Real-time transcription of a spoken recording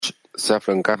se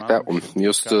află în cartea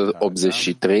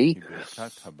 1183.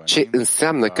 Ce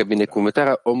înseamnă că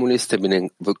binecuvântarea omului este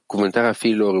binecuvântarea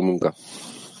fiilor în muncă?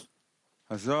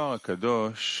 הזוהר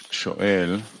הקדוש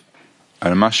שואל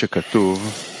על מה שכתוב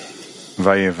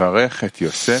ויברך את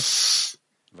יוסף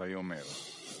ויאמר.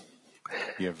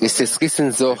 Este scris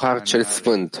în Zohar cel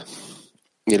Sfânt.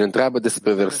 El întreabă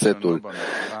despre versetul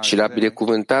și l-a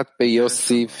binecuvântat pe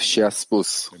Iosif și a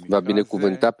spus, va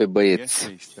binecuvânta pe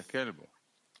băieți.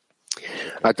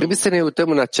 Ar trebui să ne uităm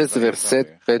în acest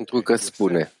verset pentru că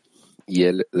spune,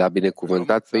 el l-a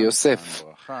binecuvântat pe Iosef,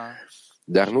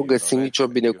 dar nu găsim nicio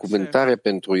binecuvântare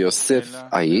pentru Iosef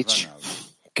aici,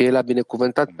 că el a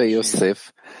binecuvântat pe Iosef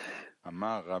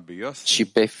și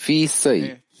pe fiii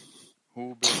săi.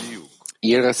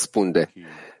 El răspunde,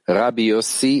 Rabbi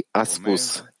Yossi a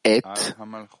spus,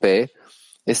 pe,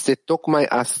 este tocmai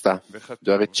asta,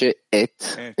 deoarece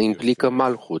implică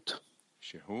malhut.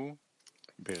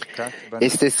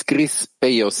 Este scris pe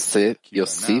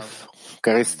Iosif,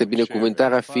 care este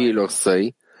binecuvântarea fiilor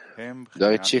săi,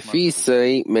 deoarece fiii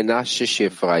săi, Menașe și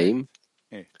Efraim,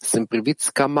 sunt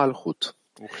priviți ca malhut,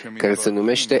 care se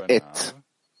numește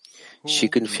Și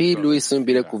când fiii lui sunt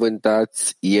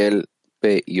binecuvântați, el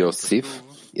pe Iosif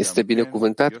este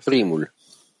binecuvântat primul.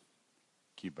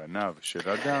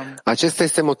 Acesta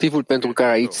este motivul pentru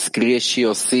care aici scrie și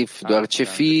Iosif, deoarece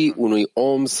fiii unui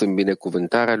om sunt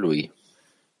binecuvântarea lui.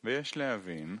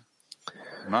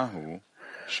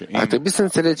 Ar trebui să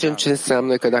înțelegem ce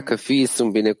înseamnă că dacă fiii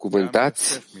sunt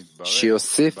binecuvântați și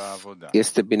Iosif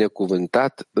este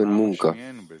binecuvântat în muncă.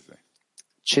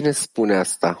 Ce ne spune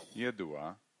asta?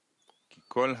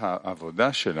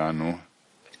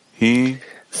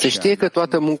 Se știe că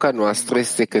toată munca noastră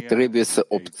este că trebuie să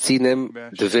obținem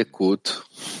dvecut,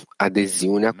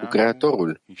 adeziunea cu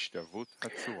Creatorul,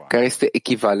 care este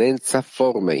echivalența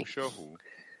formei,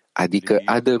 adică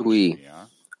a dărui,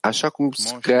 așa cum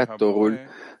Creatorul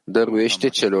dăruiește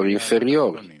celor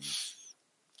inferiori.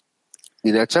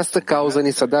 Din această cauză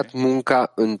ni s-a dat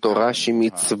munca în Torah și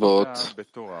mitzvot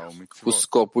cu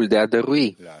scopul de a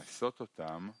dărui.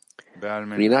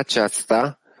 Prin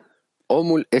aceasta,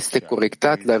 omul este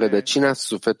corectat la rădăcina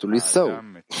sufletului său,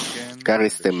 care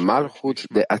este malhut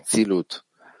de Atzilut,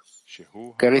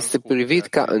 care este privit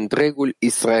ca întregul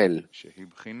Israel.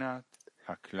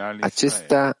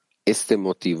 Acesta este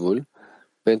motivul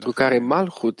pentru care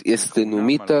malhut este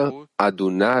numită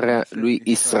adunarea lui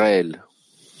Israel,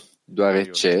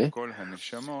 deoarece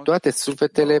toate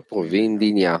sufletele provin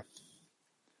din ea.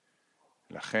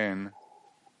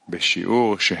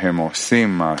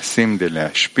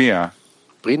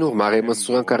 Prin urmare,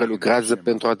 măsura în care lucrează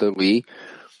pentru a dărui,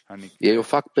 ei o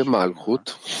fac pe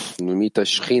malhut, numită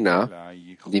Shechina,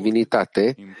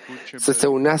 divinitate, să se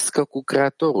unească cu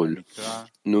Creatorul,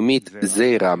 numit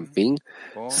Zeirampin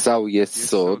sau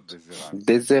Yesod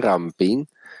de Zeirampin,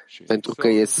 pentru că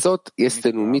Yesod este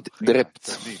numit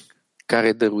drept,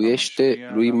 care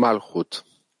dăruiește lui malhut.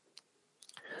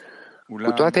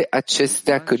 Cu toate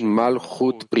acestea, când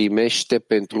malhut primește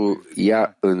pentru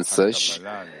ea însăși,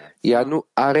 ea nu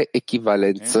are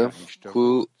echivalență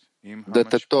cu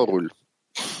dătătorul,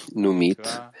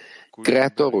 numit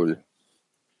Creatorul,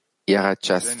 iar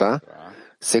aceasta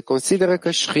se consideră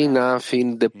că Shechina,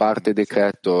 fiind departe de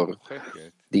Creator,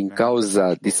 din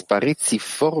cauza dispariției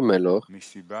formelor,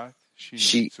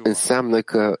 și înseamnă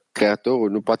că Creatorul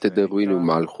nu poate dărui lui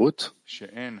malhut,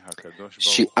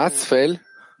 și astfel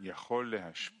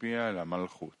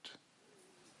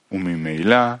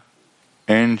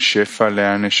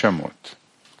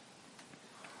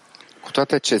cu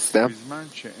toate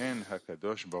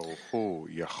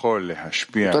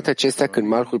acestea, când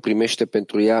malhut primește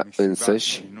pentru ea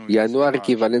însăși, ea nu are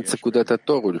echivalență cu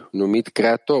dătătorul, numit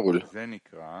Creatorul.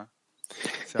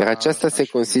 Iar aceasta se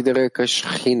consideră că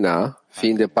Shechina,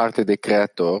 fiind departe de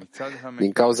Creator,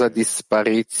 din cauza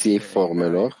dispariției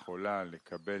formelor,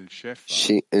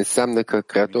 și înseamnă că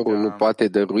Creatorul nu poate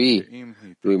dărui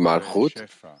lui malhut,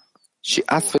 și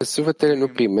astfel sufletele nu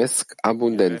primesc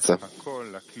abundență.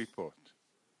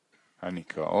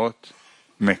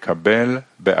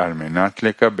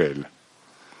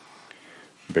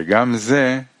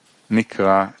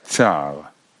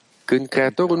 Când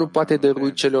Creatorul nu poate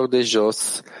dărui celor de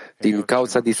jos, din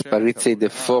cauza dispariției de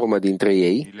formă dintre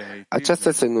ei,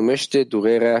 aceasta se numește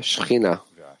durerea Shechina,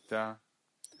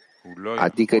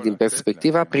 adică din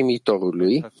perspectiva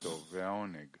primitorului,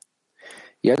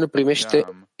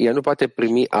 ea nu poate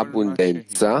primi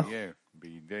abundența,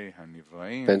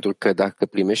 pentru că dacă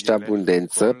primește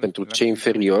abundență pentru cei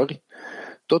inferiori,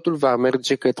 totul va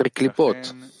merge către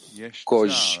clipot,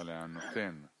 coj,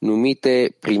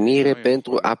 numite primire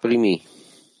pentru a primi.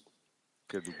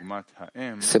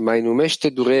 se mai numește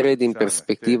durere din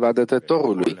perspectiva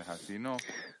dătătorului,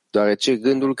 deoarece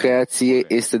gândul creației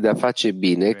este de a face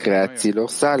bine creațiilor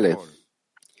sale.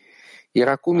 Iar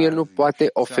acum el nu poate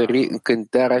oferi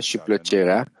încântarea și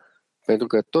plăcerea, pentru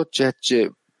că tot ceea ce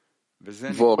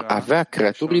vor avea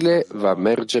creaturile va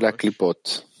merge la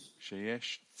clipot.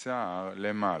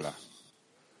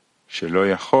 שלא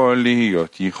יכול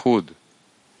להיות ייחוד.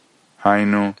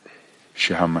 היינו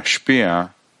שהמשפיע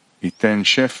ייתן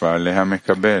שפע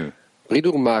להמקבל. Prin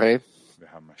urmare,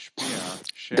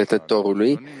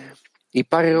 dătătorului îi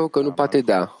pare rău că nu poate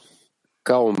da,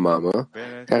 ca o mamă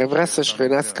care vrea să-și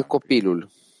hrănească copilul.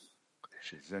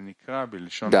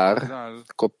 Dar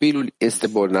copilul este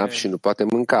bolnav și nu poate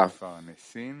mânca.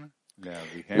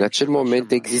 În acel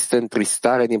moment există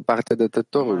întristare din partea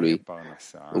dătătorului.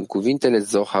 În cuvintele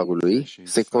Zoharului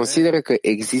se consideră că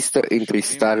există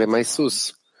întristare mai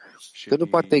sus, că nu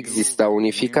poate exista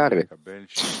unificare,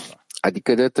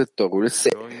 adică dătătorul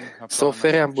să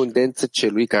ofere abundență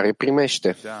celui care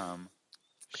primește.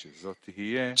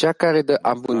 Cea care dă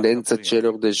abundență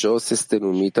celor de jos este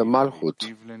numită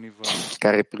Malhut,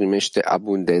 care primește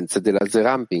abundență de la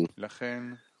Zeramping.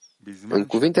 În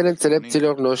cuvintele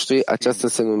înțelepților noștri, aceasta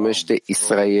se numește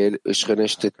Israel își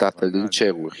hrănește Tatăl din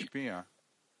ceruri.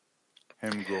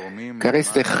 Care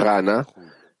este hrana?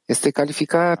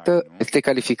 Este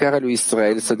calificarea lui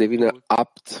Israel să devină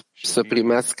apt să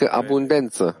primească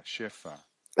abundență.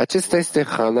 Acesta este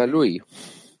hrana lui,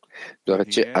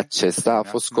 deoarece acesta a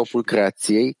fost scopul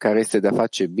creației, care este de a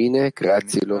face bine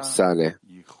creațiilor sale.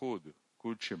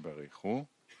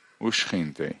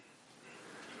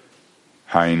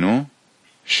 היינו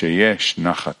שיש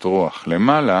נחת רוח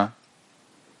למעלה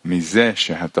מזה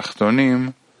שהתחתונים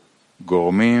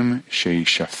גורמים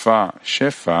שישפע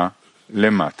שפע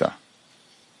למטה.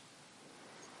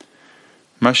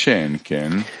 מה שאין כן,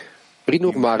 Prin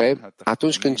urmare,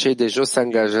 atunci când cei de jos se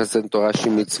angajează în Torah și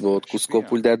mitzvot cu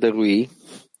scopul de a dărui,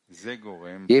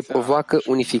 ei provoacă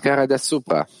unificarea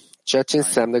deasupra, ceea ce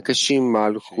înseamnă că și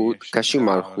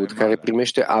Malhut, care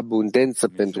primește abundență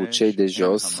pentru cei de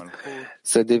jos,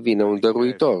 să devină un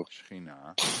dăruitor.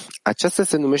 Aceasta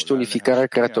se numește unificarea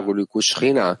Creatorului cu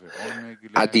Shechina,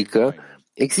 adică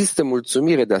există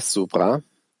mulțumire deasupra,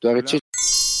 deoarece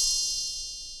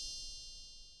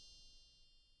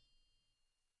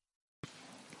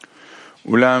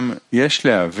אולם יש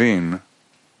להבין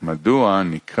מדוע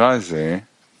נקרא זה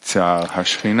צער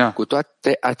השכינה. cu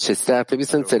toate acestea ar trebui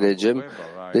să înțelegem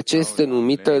de ce este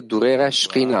numită durerea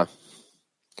Shechina,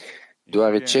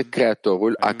 deoarece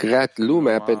Creatorul a creat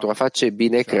lumea pentru a face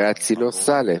bine creațiilor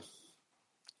sale.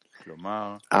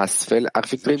 Astfel, ar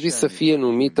fi trebuit să fie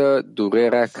numită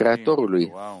durerea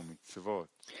Creatorului,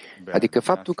 adică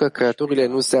faptul că creaturile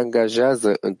nu se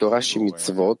angajează în Torah și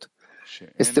mitzvot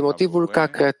este motivul ca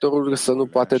Creatorul să nu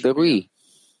poată dărui.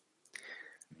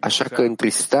 Așa că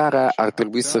întristarea ar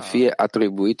trebui să fie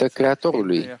atribuită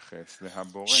Creatorului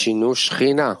și nu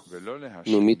Shechina,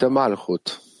 numită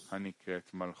Malhut.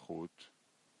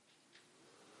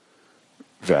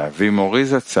 ואבי מורי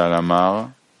זצ"ל אמר,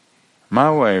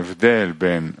 מהו ההבדל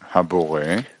בין הבורא?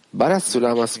 Bala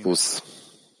Sulam a spus,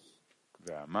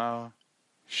 ואמר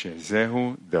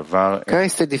שזהו דבר care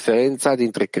este diferența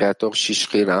dintre Creator și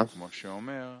Shechina? כמו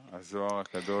שאומר הזוהר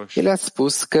הקדוש, El a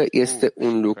spus că este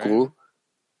un lucru,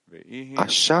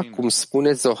 așa cum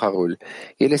spune Zoharul.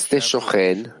 El este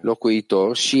Shochen,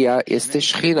 locuitor, și ea este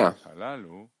Shechina.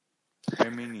 הללו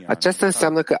Aceasta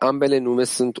înseamnă că ambele nume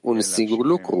sunt un singur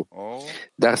lucru,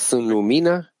 dar sunt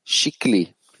lumină și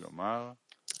cli. כלומר,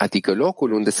 Adică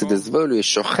locul unde se dezvăluie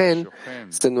Shochen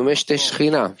se numește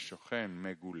Shechina. שוכן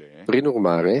מגולה, Prin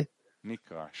urmare,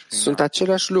 נקרא שכינה. sunt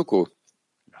același lucru,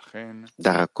 לכן,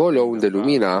 dar acolo unde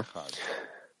lumina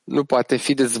nu poate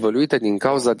fi dezvăluită din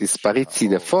cauza dispariției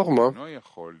de formă, לא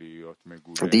יכול להיות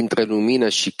מגולה, dintre lumină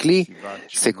și cli,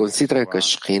 se consideră că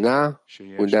Shechina,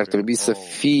 unde ar trebui să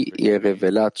fie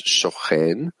revelat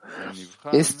Shochen,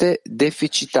 este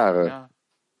deficitară.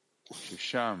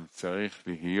 ששם צריך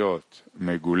להיות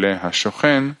מגולה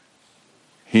השוכן,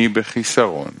 היא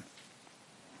בחיסרון.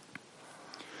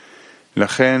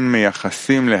 לכן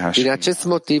מייחסים Din להשכינה acest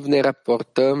motiv ne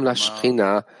raportăm la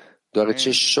Shechina,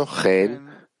 deoarece Shochen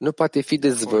nu poate fi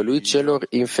dezvăluit celor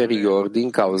inferiori din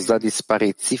cauza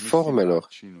dispariției formelor.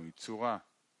 שינוי צורה.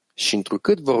 Și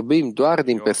întrucât vorbim doar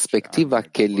din perspectiva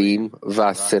Kelim,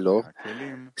 vaselor,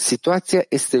 situația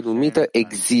este numită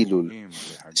exilul,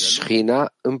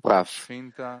 Shechina în praf,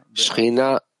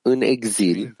 Shechina în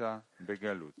exil,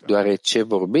 deoarece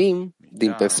vorbim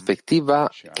din perspectiva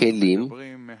Kelim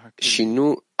și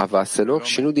nu a vaselor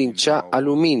și nu din cea a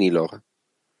luminilor.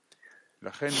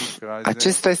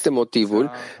 Acesta este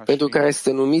motivul pentru care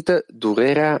este numită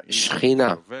durerea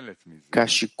Shechina, ca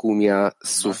și cum ea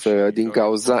suferă din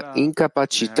cauza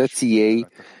incapacității ei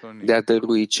de a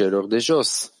dărui celor de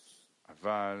jos.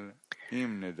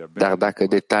 Dar dacă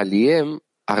detaliem,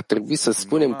 ar trebui să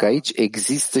spunem că aici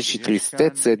există și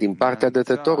tristețe din partea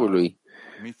dătătorului,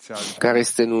 care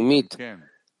este numit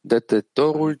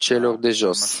dătătorul celor de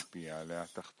jos.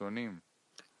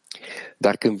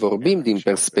 Dar când vorbim din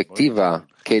perspectiva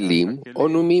Kelim, o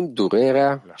numim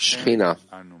durerea Shechina.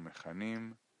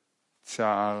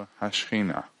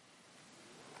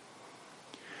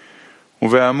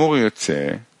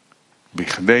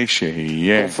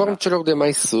 Conform celor de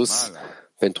mai sus,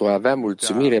 pentru a avea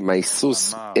mulțumire mai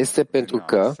sus, este pentru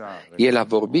că El a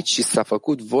vorbit și s-a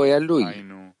făcut voia Lui.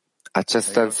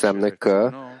 Aceasta înseamnă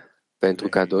că, pentru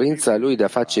ca dorința Lui de a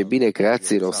face bine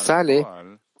creațiilor sale,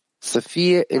 să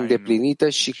fie îndeplinită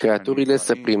și creaturile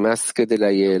să primească de la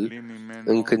El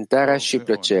încântarea și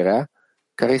plăcerea,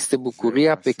 care este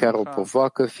bucuria pe care o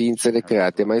provoacă ființele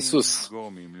create mai sus.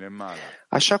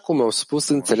 Așa cum au spus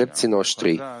înțelepții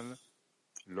noștri,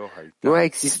 nu a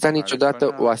existat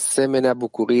niciodată o asemenea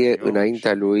bucurie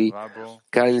înaintea Lui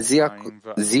ca în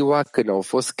ziua când au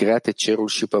fost create cerul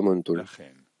și pământul.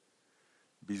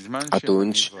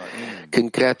 Atunci, când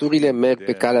creaturile merg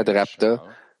pe calea dreaptă,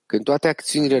 când toate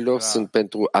acțiunile lor sunt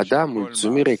pentru a da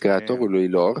mulțumire Creatorului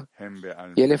lor,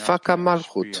 ele fac ca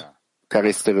Malhut, care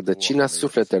este rădăcina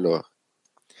sufletelor,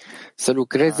 să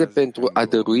lucreze pentru a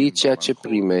dărui ceea ce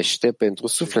primește pentru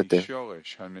suflete,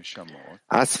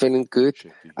 astfel încât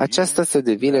aceasta să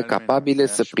devină capabilă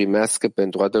să primească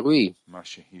pentru a dărui.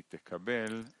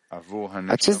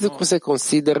 Acest lucru se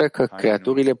consideră că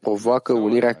creaturile provoacă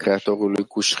unirea Creatorului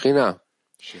cu Shechina,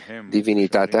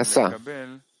 divinitatea sa.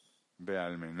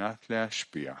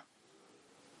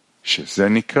 שזה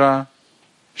נקרא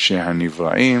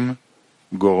שהנבראים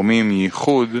גורמים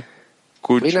ייחוד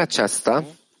קודשא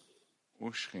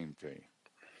ושכינתי.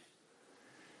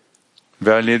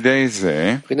 ועל ידי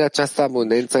זה, prin aceasta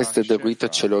abundența este dăruită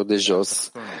celor de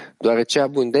jos, deoarece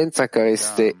abundența care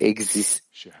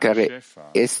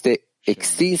este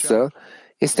extinsă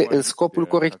este în scopul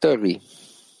corectării,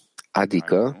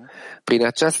 adică prin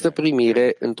această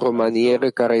primire, într-o manieră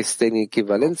care este în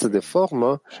echivalență de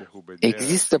formă,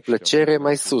 există plăcere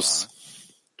mai sus,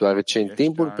 deoarece în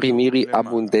timpul primirii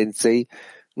abundenței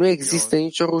nu există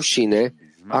nicio rușine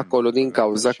acolo din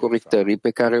cauza corectării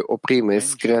pe care o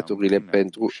primesc creaturile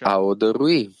pentru a o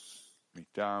dărui.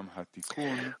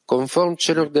 Conform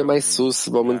celor de mai sus,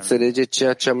 vom înțelege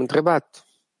ceea ce am întrebat.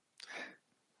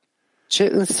 Ce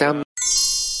înseamnă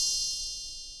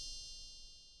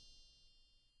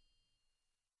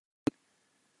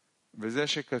וזה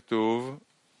שכתוב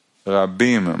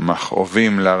רבים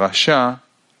מכאובים לרשע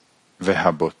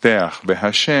והבוטח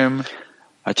בהשם.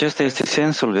 Acesta este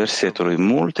sensul versetului.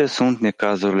 Multe sunt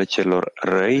necazurile celor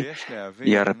răi,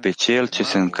 iar pe cel ce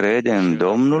se încrede în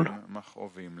Domnul,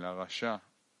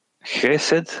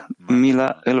 Chesed,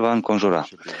 mila îl va înconjura.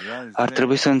 Ar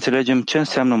trebui să înțelegem ce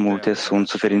înseamnă multe sunt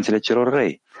suferințele celor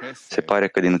răi. Se pare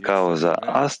că din cauza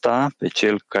asta, pe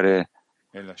cel care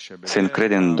se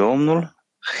încrede în Domnul,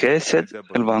 Chesed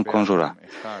îl va înconjura.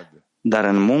 Dar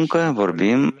în muncă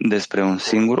vorbim despre un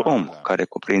singur om care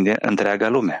cuprinde întreaga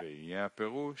lume.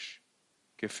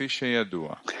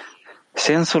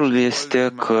 Sensul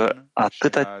este că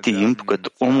atâta timp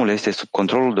cât omul este sub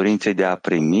controlul dorinței de a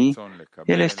primi,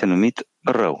 el este numit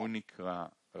rău,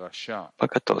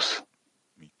 păcătos,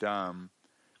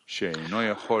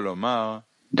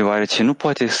 deoarece nu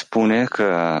poate spune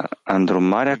că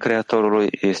îndrumarea Creatorului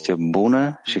este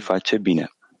bună și face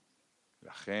bine.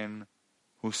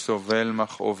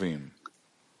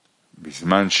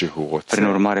 Prin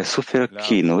urmare, suferă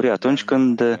chinuri atunci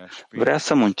când vrea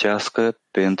să muncească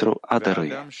pentru a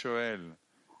dărui.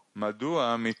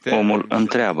 Omul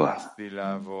întreabă: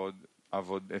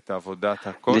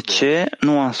 de ce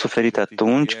nu am suferit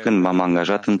atunci când m-am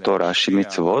angajat în Torah și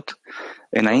mitzvot,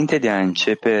 înainte de a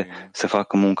începe să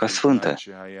fac munca sfântă,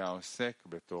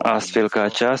 astfel ca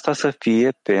aceasta să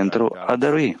fie pentru a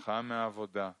dărui?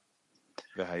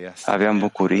 Aveam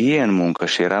bucurie în muncă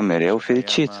și eram mereu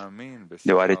fericit,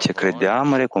 deoarece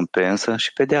credeam în recompensă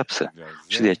și pedeapsă,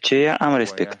 și de aceea am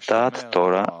respectat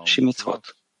Torah și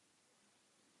mitzvot.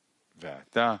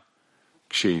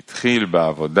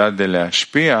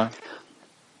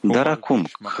 Dar acum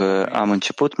că am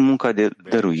început munca de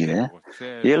dăruire,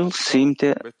 el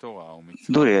simte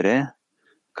durere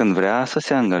când vrea să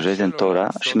se angajeze în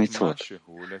Torah și mitzvot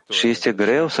și este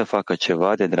greu să facă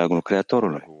ceva de dragul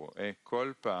Creatorului.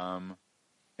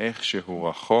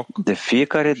 De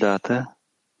fiecare dată,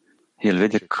 el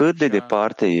vede cât de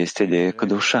departe este de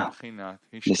Kedusha,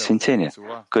 de sfințenie,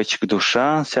 căci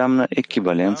Kedusha înseamnă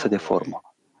echivalență de formă.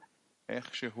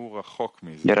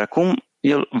 Iar acum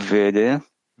el vede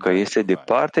că este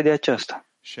departe de aceasta.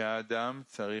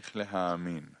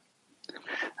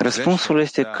 Răspunsul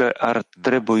este că ar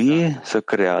trebui să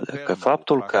creadă că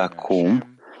faptul că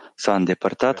acum s-a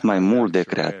îndepărtat mai mult de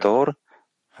Creator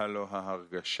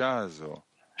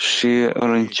și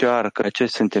îl încearcă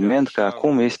acest sentiment că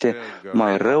acum este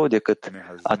mai rău decât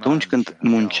atunci când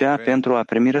muncea pentru a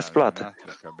primi răsplată.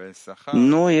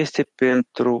 Nu este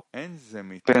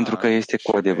pentru că este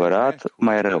cu adevărat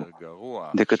mai rău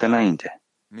decât înainte.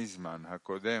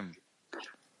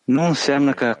 Nu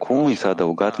înseamnă că acum i s-a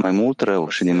adăugat mai mult rău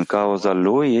și din cauza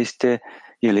lui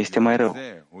el este mai rău.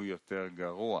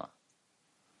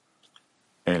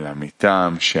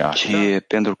 Ci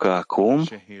pentru că acum,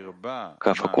 că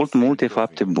a făcut multe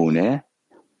fapte bune,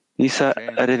 i s-a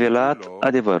revelat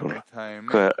adevărul,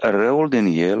 că răul din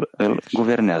el îl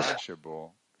guvernează.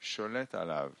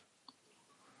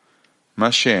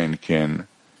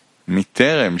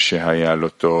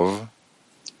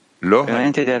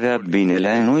 Înainte de a avea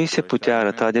binele, nu îi se putea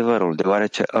arăta adevărul,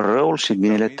 deoarece răul și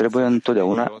binele trebuie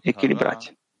întotdeauna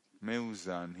echilibrați.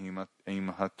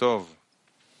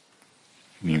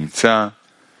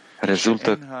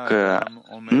 Rezultă că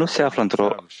nu se află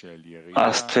într-o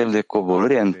astfel de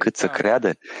coborâre încât să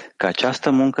creadă că această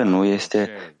muncă nu este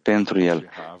pentru el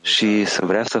și să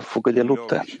vrea să fugă de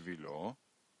luptă.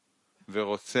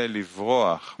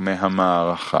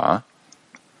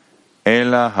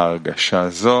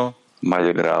 Mai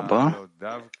degrabă,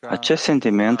 acest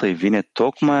sentiment îi vine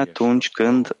tocmai atunci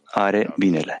când are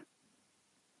binele.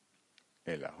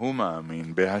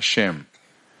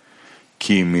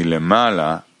 כי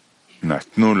מלמעלה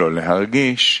נתנו לו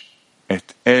להרגיש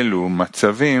את אלו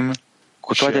מצבים.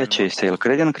 Cu toate acestea, el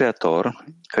crede în Creator,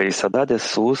 că i s-a dat de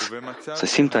sus să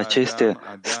simtă aceste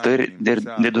stări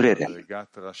de durere.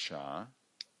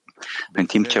 În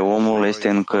timp ce omul este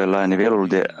încă la nivelul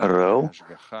de rău,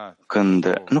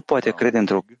 când nu poate crede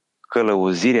într-o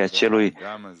călăuzire a celui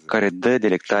care dă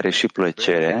delectare și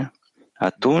plăcere,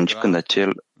 atunci când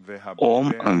acel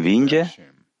om învinge,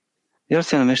 el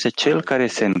se numește cel care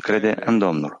se încrede în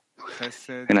Domnul.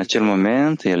 În acel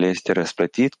moment, el este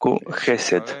răsplătit cu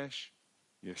Chesed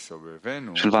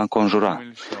și îl va înconjura.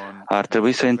 Ar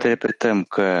trebui să interpretăm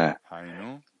că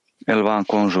îl va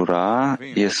înconjura,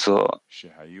 Yesovevnu,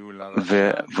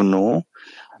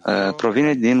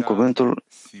 provine din cuvântul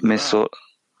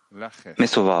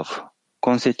Mesovav,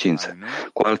 consecință.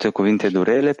 Cu alte cuvinte,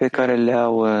 durele pe care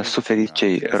le-au suferit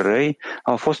cei răi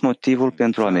au fost motivul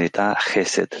pentru a merita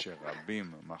Chesed,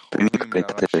 primind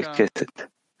calitatea de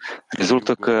Chesed.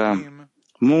 Rezultă că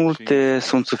multe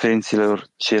sunt suferințelor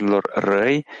celor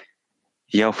răi,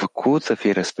 i-au făcut să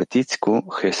fie răsplătiți cu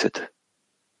Chesed,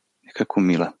 adică cu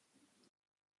milă.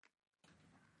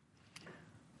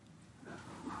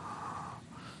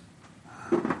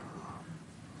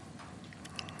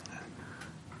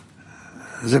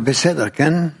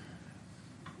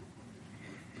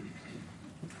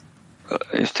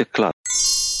 Este clar.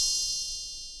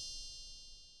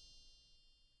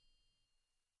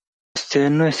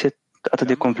 Nu este atât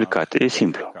de complicat, e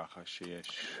simplu.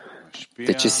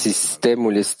 Deci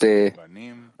sistemul este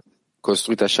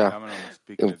construit așa.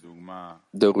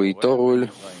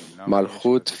 Dăruitorul,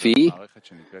 Malhut, fi.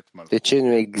 De ce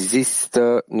nu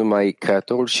există numai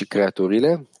Creatorul și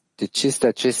creaturile? De ce este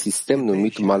acest sistem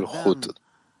numit Malhut?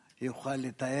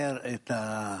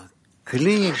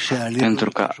 Pentru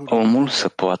ca omul să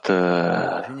poată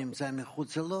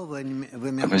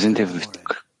prezinte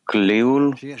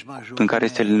cliul în care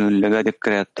este legat de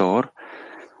Creator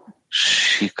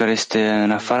și care este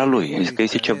în afara lui. Adică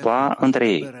este ceva între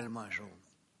ei.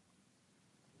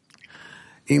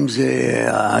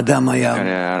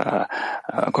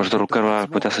 Cu ajutorul căruia ar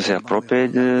putea să se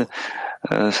apropie,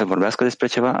 să vorbească despre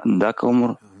ceva, dacă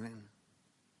omul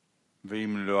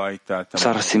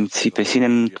s-ar simți pe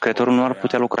sine, Creatorul nu ar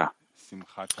putea lucra.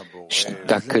 Și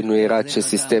dacă nu era acest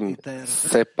sistem,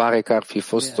 se pare că ar fi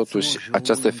fost totuși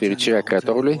această fericire a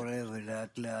Creatorului?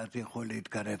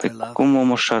 Pe cum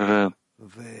omul și-ar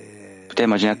putea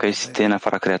imagina că este în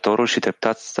afara Creatorului și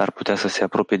treptat ar putea să se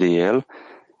apropie de el,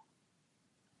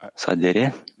 să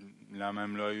adere?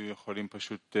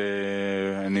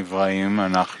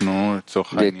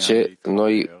 De ce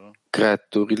noi,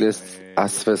 creaturile,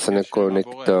 astfel să ne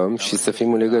conectăm și să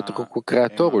fim în legătură cu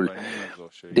Creatorul?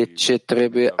 De ce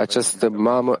trebuie această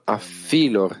mamă a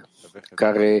fiilor,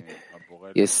 care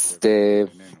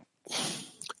este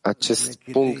acest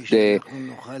punct de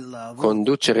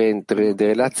conducere, de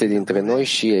relație dintre noi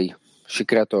și ei? și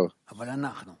Creator.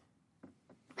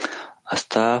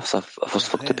 Asta a fost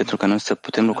făcută pentru ca noi să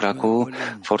putem lucra cu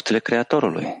forțele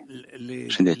Creatorului.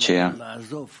 Și de aceea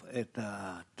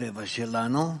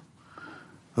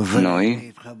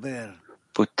noi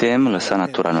putem lăsa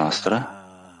natura noastră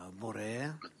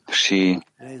și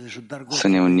să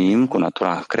ne unim cu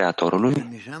natura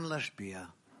Creatorului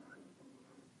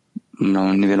la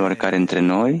un nivel oarecare între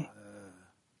noi.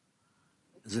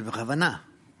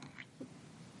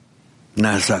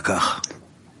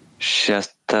 Și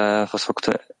asta a fost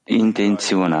făcută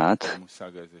intenționat.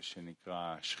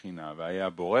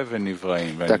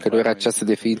 Dacă nu era această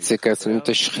definiție care se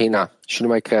numește Shechina și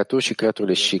numai Creator și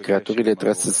creaturile și creaturile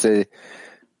trebuie să se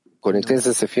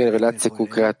conecteze, să fie în relație cu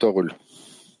Creatorul.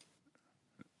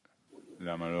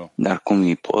 Dar cum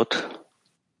îi pot?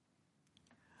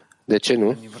 De ce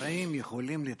nu?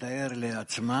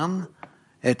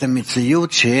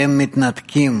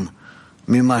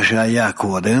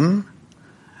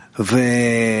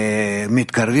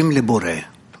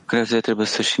 Creația trebuie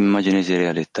să-și imagineze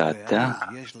realitatea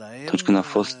atunci când au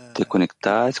fost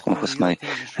deconectați, cum a fost mai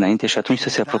înainte, și atunci să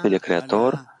se apropie de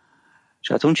Creator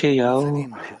și atunci ei au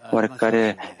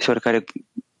oarecare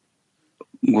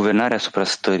guvernare asupra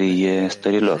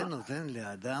stărilor.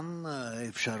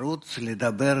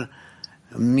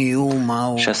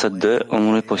 Și asta dă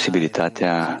omului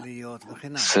posibilitatea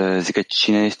să zică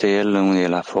cine este el, unde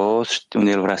el a fost,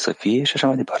 unde el vrea să fie și așa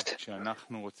mai departe.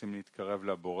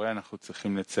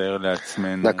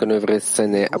 Dacă noi vrem să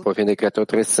ne apropiem de Creator,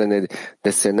 trebuie să ne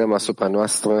desenăm asupra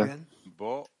noastră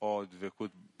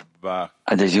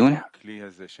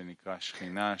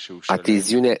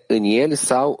adeziune în el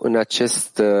sau în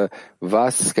acest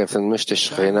vas care se numește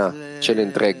Shechina, cel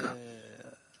întreg.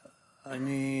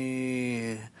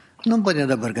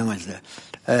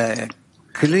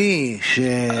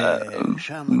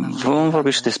 Vom vorbi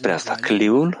și despre asta.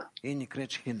 Cliul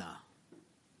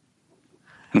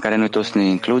în care noi toți ne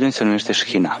includem se numește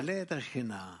Shechina.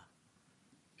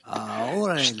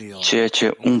 Ceea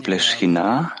ce umple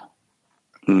Shechina,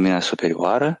 lumina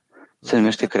superioară, se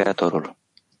numește Creatorul.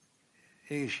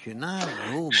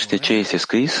 Și de ce este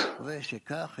scris?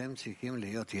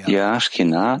 Ea,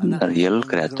 Shechina, dar el,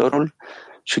 Creatorul,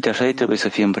 și uite așa ei trebuie să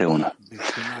fie împreună.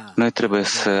 Noi trebuie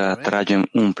să atragem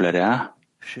umplerea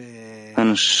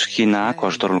în Shechina cu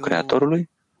ajutorul Creatorului,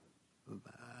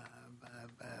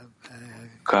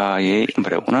 ca ei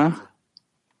împreună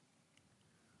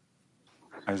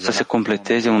să se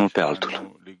completeze unul pe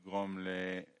altul.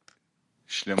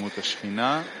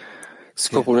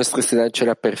 Scopul nostru este de a duce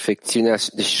la perfecțiunea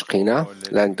de Shechina,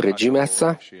 la întregimea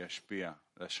sa,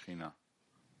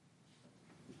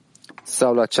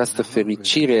 sau la această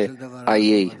fericire a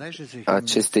ei, a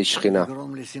acestei Shechina.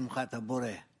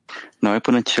 Noi,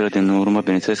 până în cele din urmă,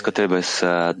 bineînțeles că trebuie să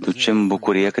aducem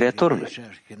bucuria Creatorului.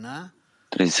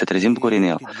 Trebuie să trezim bucurie în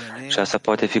el. Și asta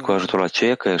poate fi cu ajutorul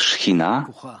aceea că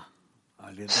Shechina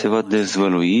se va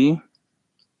dezvălui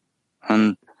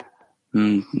în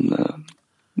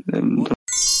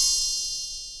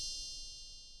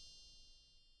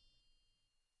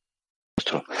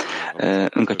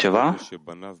încă ceva?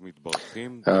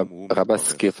 Rabba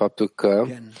scrie faptul că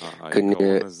când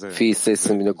fiii săi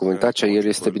sunt binecuvântați, el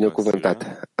este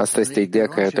binecuvântat. Asta este ideea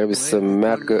care trebuie să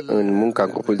meargă în munca în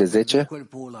grupul de 10?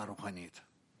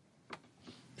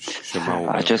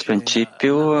 Acest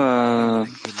principiu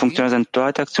funcționează în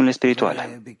toate acțiunile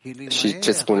spirituale. Și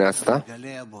ce spune asta?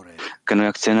 Că noi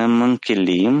acționăm în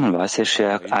chilim, în vase, și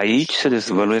aici se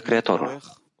dezvăluie Creatorul.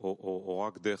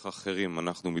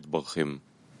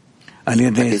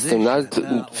 Este un alt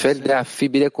fel de a fi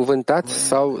binecuvântat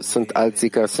sau sunt alții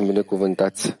care sunt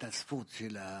binecuvântați?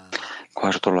 Cu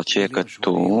ajutorul aceea că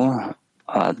tu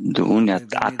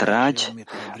atragi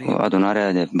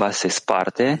adunarea de vase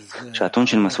sparte și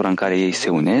atunci, în măsura în care ei se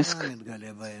unesc,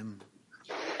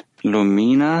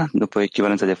 lumina, după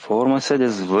echivalența de formă, se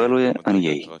dezvăluie în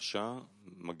ei.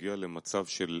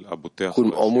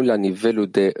 Cum omul la nivelul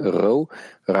de rău,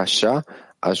 Rasha,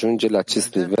 ajunge la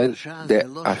acest nivel de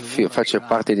a face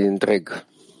parte din întreg.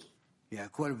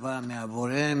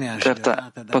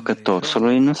 Treapta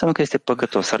păcătosului nu înseamnă că este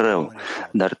păcătos, rău,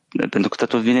 dar pentru că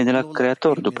totul vine de la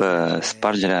Creator, după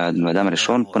spargerea lui Adam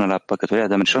Rishon până la păcătuirea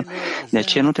Adam Rishon, de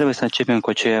aceea nu trebuie să începem cu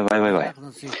aceea vai.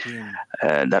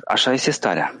 Dar așa este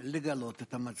starea.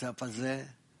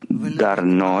 Dar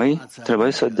noi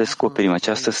trebuie să descoperim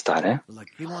această stare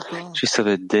și să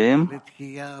vedem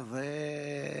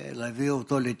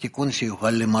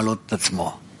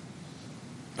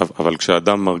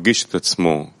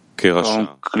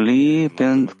un clip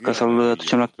ca să-l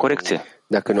aducem la corecție.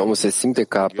 Dacă omul se simte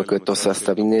ca păcătos,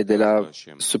 asta vine de la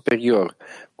superior.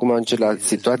 acum ajunge la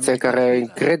situația în care are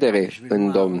încredere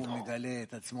în Domnul.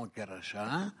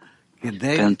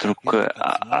 Pentru că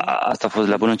asta a fost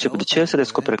la bun început. De ce el se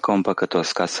descopere ca un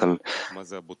păcătos? Ca să-l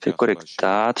fie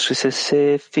corectat și să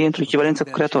se fie într-o echivalență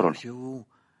cu Creatorul.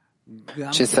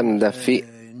 Ce înseamnă de a fi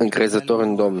încrezător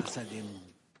în Domnul?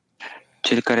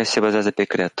 Cel care se bazează pe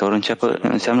Creator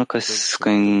înseamnă că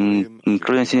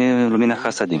include în sine lumina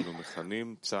Hasadim.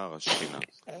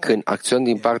 Când acționăm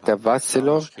din partea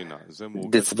vaselor,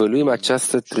 dezvăluim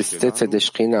această tristețe de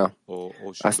Shechina.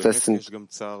 Asta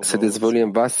se dezvăluie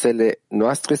în vasele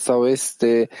noastre sau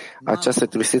este această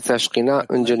tristețe a Shechina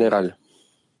în general?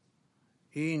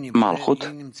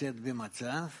 Malhut,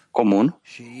 comun,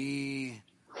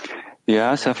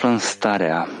 ea se află în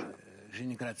starea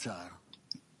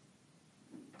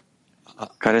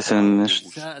care se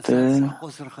numește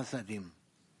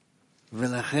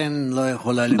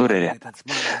durerea.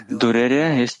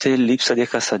 Durerea este lipsa de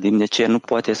Hasadim, de aceea nu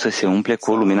poate să se umple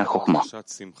cu lumina Chokhmah.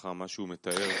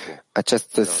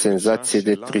 Această senzație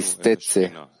de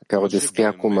tristețe care o descrie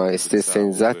acum este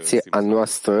senzație a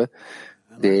noastră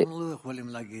de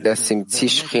a simți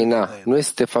Shechina. Nu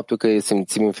este faptul că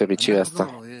simțim în fericirea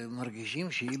asta.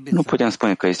 Nu putem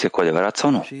spune că este cu adevărat sau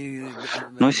nu.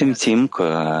 Noi simțim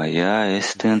că ea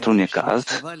este într-un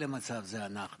necaz,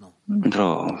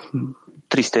 într-o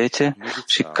tristețe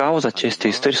și cauza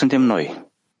acestei stări suntem noi.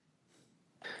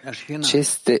 Ce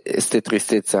este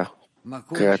tristețea?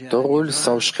 Creatorul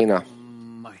sau Shechina?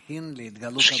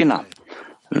 Shechina,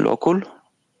 locul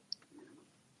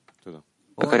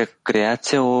pe care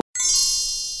creația o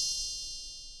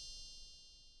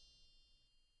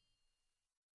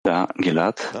da,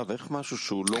 Gilad.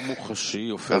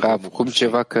 Rav, cum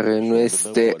ceva care nu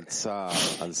este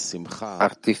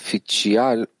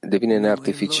artificial devine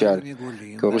neartificial?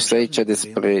 Că vorbește aici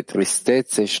despre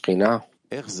tristețe, Shechina.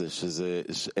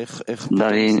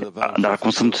 Dar cum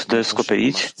sunt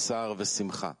descoperiți?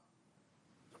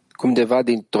 Cum deva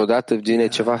dintr-o dată vine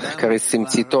ceva care e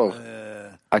simțitor.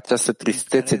 Această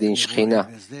tristețe din Shechina.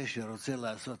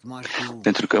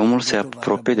 Pentru că omul se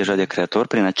apropie deja de Creator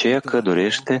prin aceea că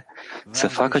dorește să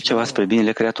facă ceva spre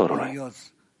binele Creatorului.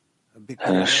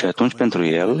 Și atunci pentru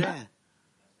el,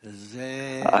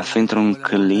 a fi într-un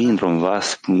clin, într-un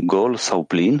vas gol sau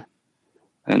plin,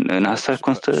 în asta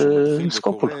constă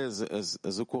scopul.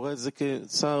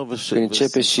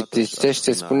 Începe și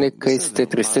tristește, spune că este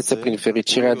tristețe prin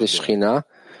fericirea de Shechina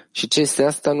și ce este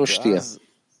asta nu știe.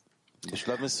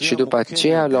 Și după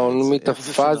aceea, la o anumită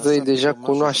fază, deja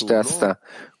cunoaște asta.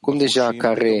 Cum deja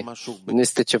care nu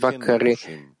este ceva care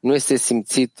nu este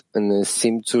simțit în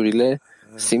simțuri,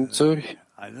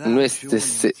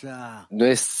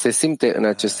 se simte în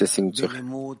aceste simțuri.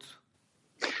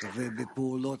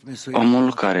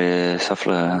 Omul care se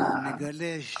află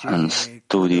în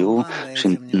studiu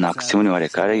și în acțiune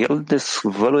oarecare, el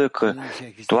dezvăluie că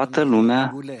toată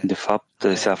lumea, de fapt,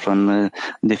 se află în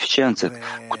deficiență,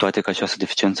 cu toate că această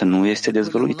deficiență nu este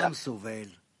dezvăluită.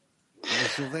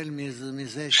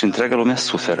 Și întreaga lume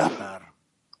suferă.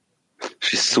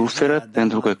 Și suferă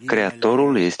pentru că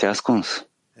Creatorul este ascuns.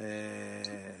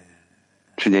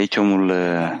 Și de aici omul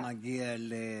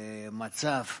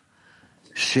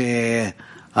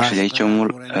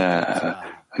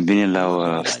vine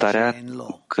la starea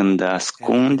când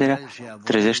ascunderea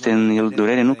trezește în el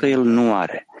durere, nu că el nu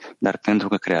are, dar pentru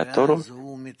că Creatorul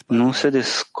nu se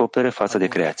descopere față de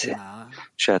creație.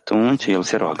 Și atunci el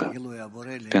se roagă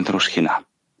pentru Shechina.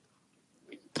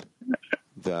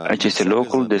 Acesta este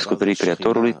locul descoperirii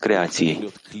Creatorului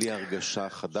creației.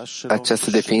 Această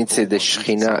definiție de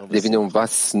Shechina devine un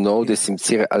vas nou de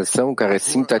simțire al său în care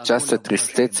simte această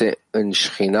tristețe în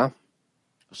Shechina?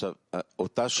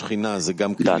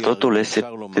 Da, totul este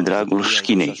de dragul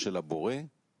Shechinei.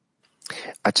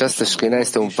 Această Shechina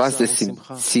este un vas de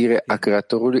simțire a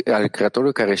al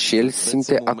Creatorului care și el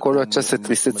simte acolo această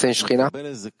tristețe în Shechina?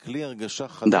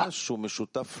 Da.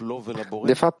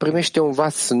 De fapt, primește un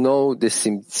vas nou de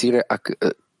simțire a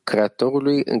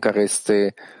Creatorului în care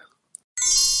este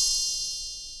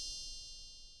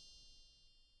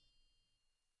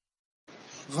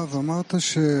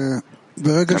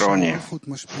Roni,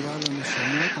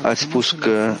 ați spus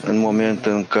că în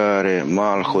momentul în care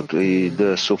Malhut îi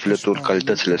dă sufletul,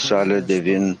 calitățile sale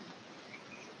devin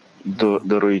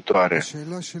dăruitoare.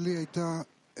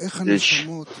 Deci,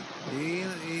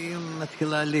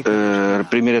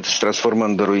 primirea se transformă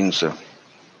în dăruință.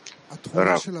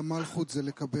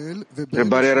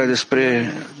 Întrebarea era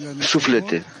despre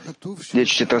suflete.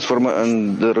 Deci se transformă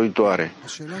în dăruitoare.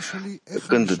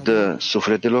 Când dă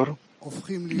sufletelor,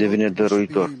 devine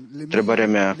dăruitor. Întrebarea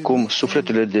mea, cum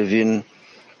sufletele devin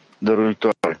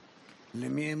dăruitoare?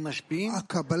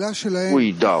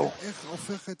 Cui dau?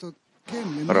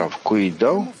 Rav, cui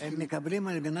dau?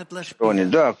 Roni,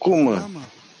 da, cum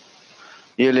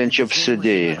ele încep să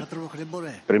dea?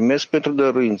 Primesc pentru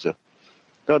dăruință.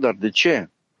 Da, dar de ce?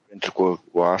 Pentru că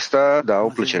cu asta dau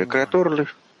plăcere Creatorului.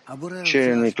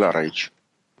 Ce nu e clar aici?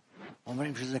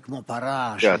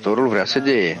 Creatorul vrea să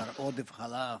dea.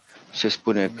 Se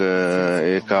spune că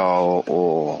e ca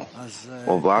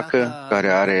o vacă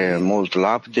care are mult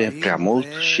lapte, prea mult,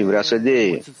 și vrea să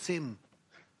dea.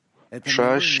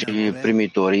 Așa și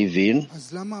primitorii vin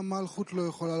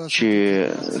și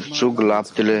țug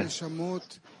laptele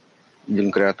din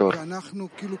Creator.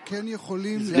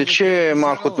 De ce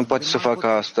Malhut nu poate să facă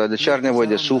asta? De ce are nevoie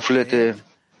de suflete?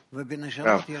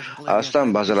 Asta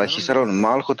în baza la Hisaron.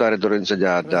 Malhut are dorință de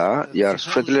a da, iar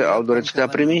sufletele au dorință de a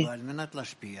primi.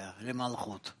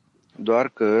 Doar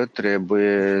că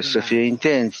trebuie să fie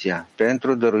intenția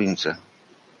pentru dăruință.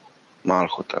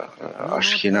 Malhut,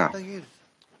 Ashchina.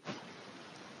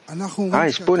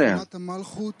 Hai, spune,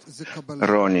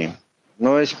 Roni.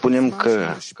 Noi spunem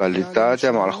că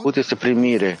calitatea Malhut este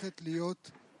primire.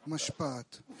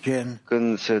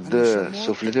 Când se dă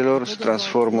sufletelor, se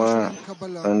transformă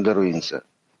în dăruință.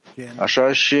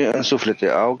 Așa și în suflete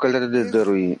au calitatea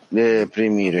de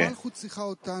primire.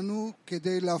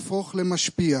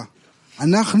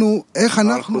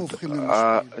 Malhut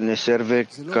ne serve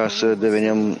ca să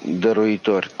devenim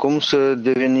dăruitori. Cum să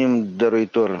devenim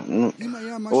dăruitori?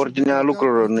 Ordinea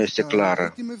lucrurilor nu este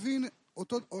clară.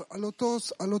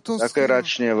 Dacă era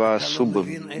cineva sub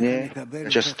mine,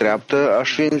 această treaptă,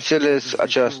 aș fi înțeles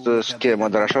această schemă,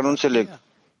 dar așa nu înțeleg.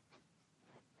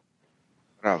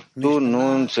 Rav, tu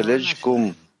nu înțelegi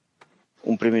cum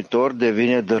un primitor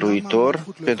devine dăruitor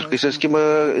pentru că se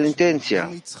schimbă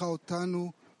intenția.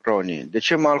 Roni, de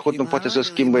ce Malhut nu poate să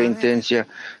schimbe intenția?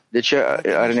 De ce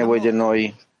are nevoie de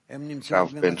noi?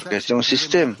 Rav, pentru că este un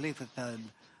sistem.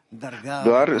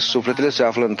 Doar sufletele se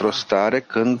află într-o stare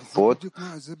când pot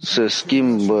să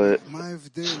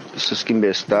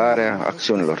schimbe starea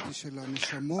acțiunilor.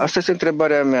 Asta este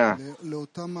întrebarea mea.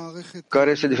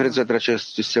 Care este diferența între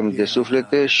acest sistem de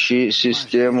suflete și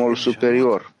sistemul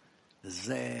superior?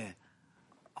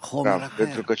 Da,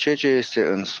 pentru că ceea ce este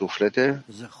în suflete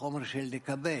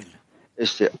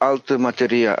este alt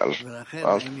material,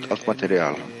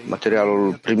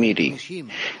 materialul primirii.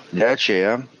 De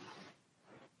aceea,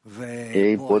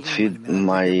 ei pot fi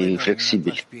mai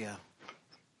flexibili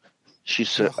și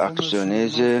să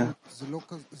acționeze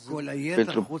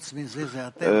pentru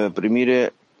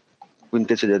primire cu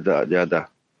intenție de a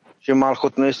da. Și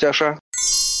Malhut nu este așa?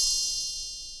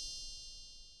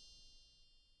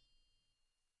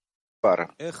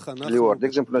 Lior, de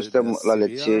exemplu, noi suntem la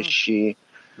lecție și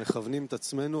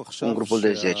în grupul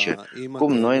de 10.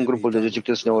 Cum noi, în grupul de 10,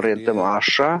 putem să ne orientăm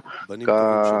așa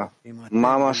ca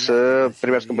mama să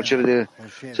primească plăcere,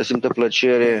 să simtă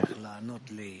plăcere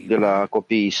de la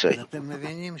copiii săi.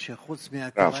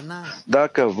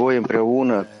 Dacă voi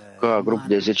împreună ca grup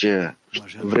de 10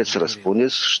 vreți să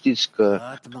răspundeți, știți că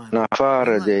în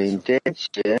afară de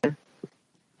intenție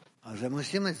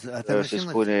se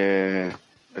spune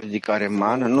ridicare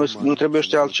man, nu trebuie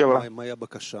ști altceva.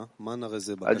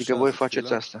 Adică voi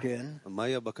faceți asta.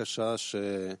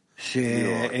 Ce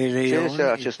este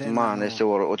acest man? Este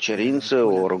o cerință,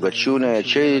 o rugăciune?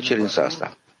 Ce e cerința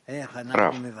asta?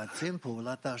 Rav.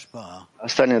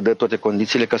 Asta ne dă toate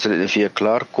condițiile ca să ne fie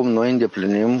clar cum noi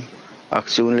îndeplinim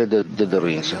acțiunile de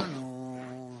dăruință.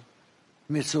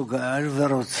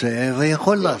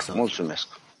 Mulțumesc.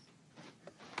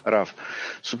 Rav.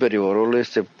 Superiorul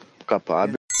este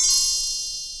capabil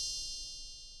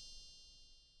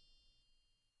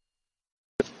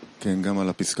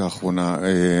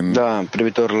da,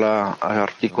 privitor la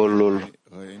articolul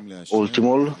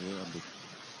ultimul,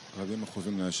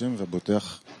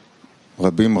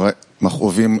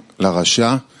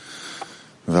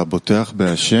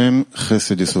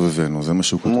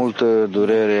 multă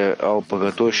durere au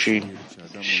păcătoșii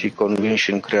și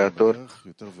convinși în Creator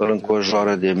îl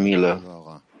înconjoară de milă.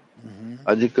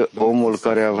 Adică omul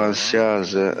care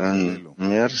avansează în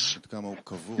mers,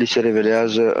 li se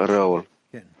revelează răul.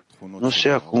 Nu se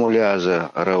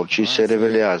acumulează răul, ci se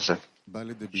revelează.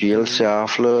 Și el se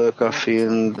află ca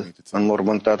fiind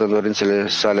înmormântat în dorințele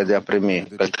sale de a primi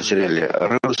calitățile.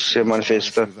 Răul se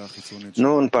manifestă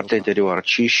nu în partea interioară,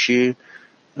 ci și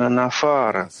în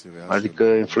afară, adică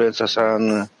influența sa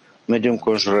în mediul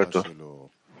înconjurător.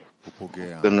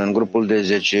 Când în grupul de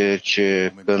 10,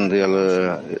 când el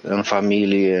în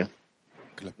familie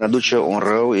aduce un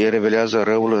rău, el revelează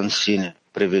răul în sine,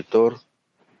 privitor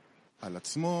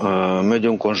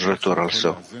mediul înconjurător al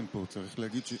său.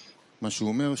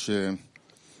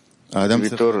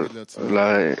 privitor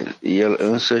la el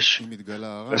însăși,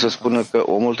 să spună că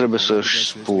omul trebuie să-și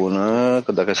spună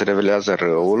că dacă se revelează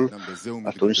răul,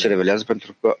 atunci se revelează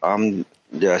pentru că am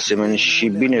de asemenea și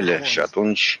binele și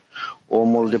atunci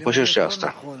omul depășește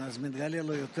asta.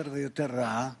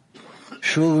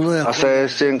 Asta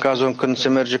este în cazul când se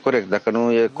merge corect. Dacă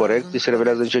nu e corect, se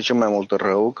revelează în ce mai mult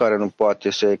rău, care nu poate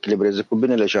să echilibreze cu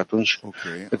binele și atunci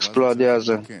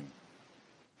explodează.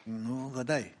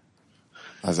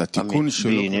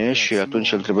 Bine, și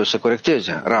atunci el trebuie să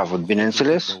corecteze. Rav,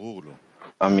 bineînțeles?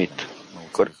 Amit.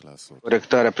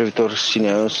 Corectarea privitor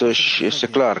sine însăși este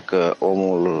clar că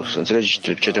omul să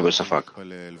înțelege ce trebuie să facă.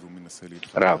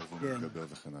 Rav.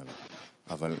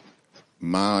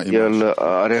 El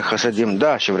are hasadim,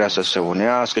 da, și vrea să se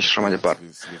unească și așa mai departe.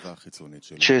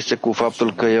 Ce este cu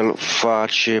faptul că el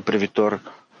face privitor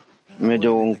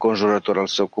mediul înconjurător al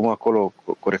său? Cum acolo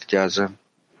corectează?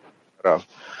 Rav.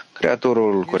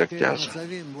 Creatorul corectează.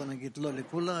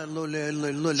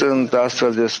 Sunt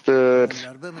astfel de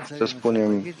stări, să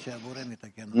spunem,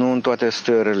 nu în toate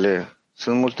stările.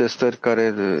 Sunt multe stări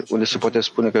unde se poate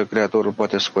spune că Creatorul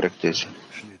poate să corecteze.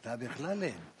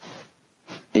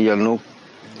 El nu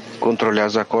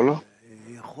controlează acolo?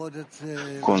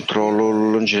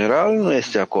 Controlul în general nu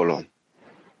este acolo.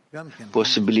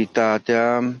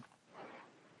 Posibilitatea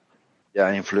de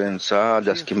a influența, de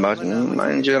a schimba,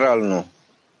 în general nu.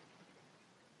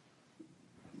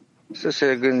 Să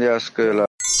se gândească la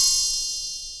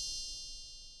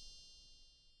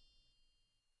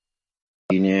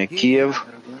Kiev.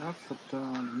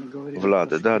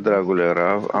 Vlad, da, dragule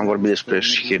Rav, am vorbit despre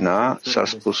Shechina, s-a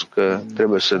spus că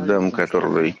trebuie să dăm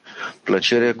Creatorului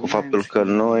plăcere cu faptul că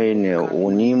noi ne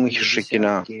unim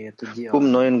Shechina. Cum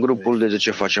noi în grupul de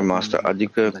 10 facem asta?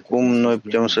 Adică cum noi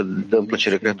putem să dăm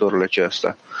plăcere Creatorului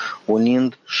acesta,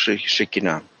 unind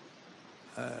Shechina?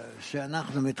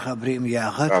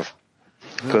 Rav.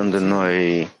 Când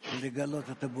noi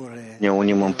ne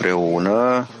unim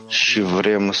împreună și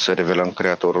vrem să revelăm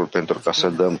Creatorul pentru ca să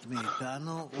dăm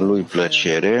lui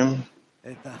plăcere,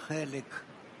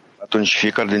 atunci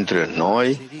fiecare dintre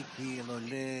noi,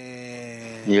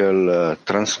 el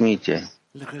transmite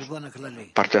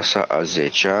partea sa a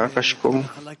 10-a, ca și cum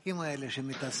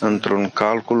într-un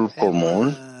calcul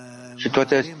comun, și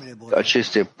toate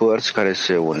aceste părți care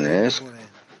se unesc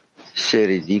se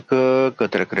ridică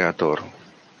către Creator.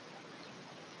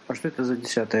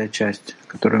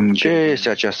 Ce este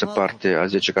această parte a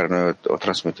 10 care noi o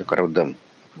transmitem, care o dăm?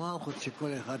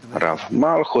 Rav.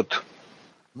 Malhut.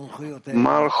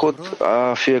 Malhut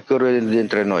a fiecăruia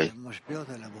dintre noi.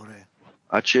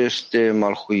 Aceste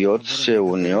malhuiot se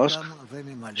unesc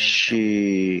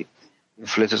și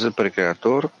influențează pe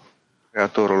Creator.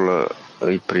 Creatorul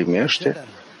îi primește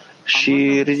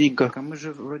și ridică.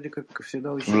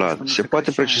 Vlad, se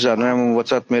poate preciza, noi am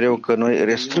învățat mereu că noi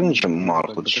restrângem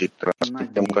Malhut și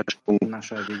transmitem ca și cum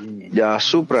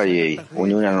deasupra ei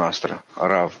uniunea noastră.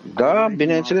 Rav, da,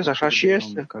 bineînțeles, așa și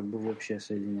este.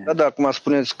 Da, da, acum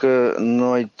spuneți că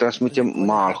noi transmitem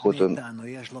Malhut în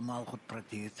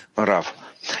Rav.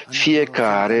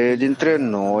 Fiecare dintre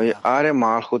noi are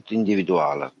Malhut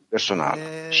individuală, personală.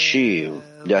 Și,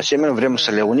 de asemenea, vrem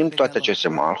să le unim toate aceste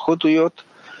Malhut-uiot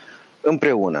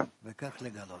împreună.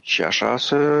 Și așa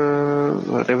să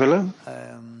revelăm.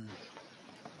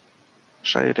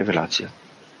 Așa e revelația.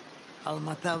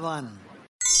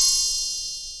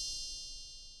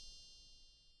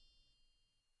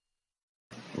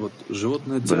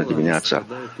 Bună dimineața!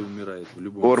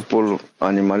 Corpul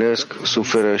animalesc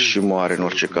suferă și moare în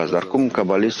orice caz, dar cum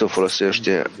cabalistul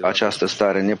folosește această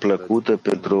stare neplăcută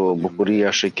pentru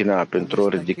bucuria Shechina, pentru o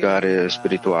ridicare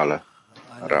spirituală?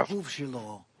 Rav.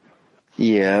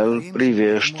 El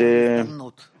privește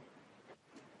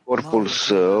corpul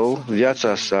său,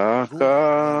 viața sa,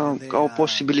 ca o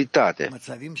posibilitate.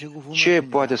 Ce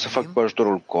poate să facă cu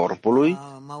ajutorul corpului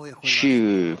și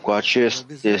cu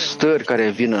aceste stări care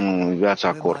vin în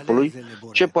viața corpului,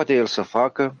 ce poate el să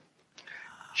facă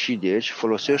și deci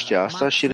folosește asta și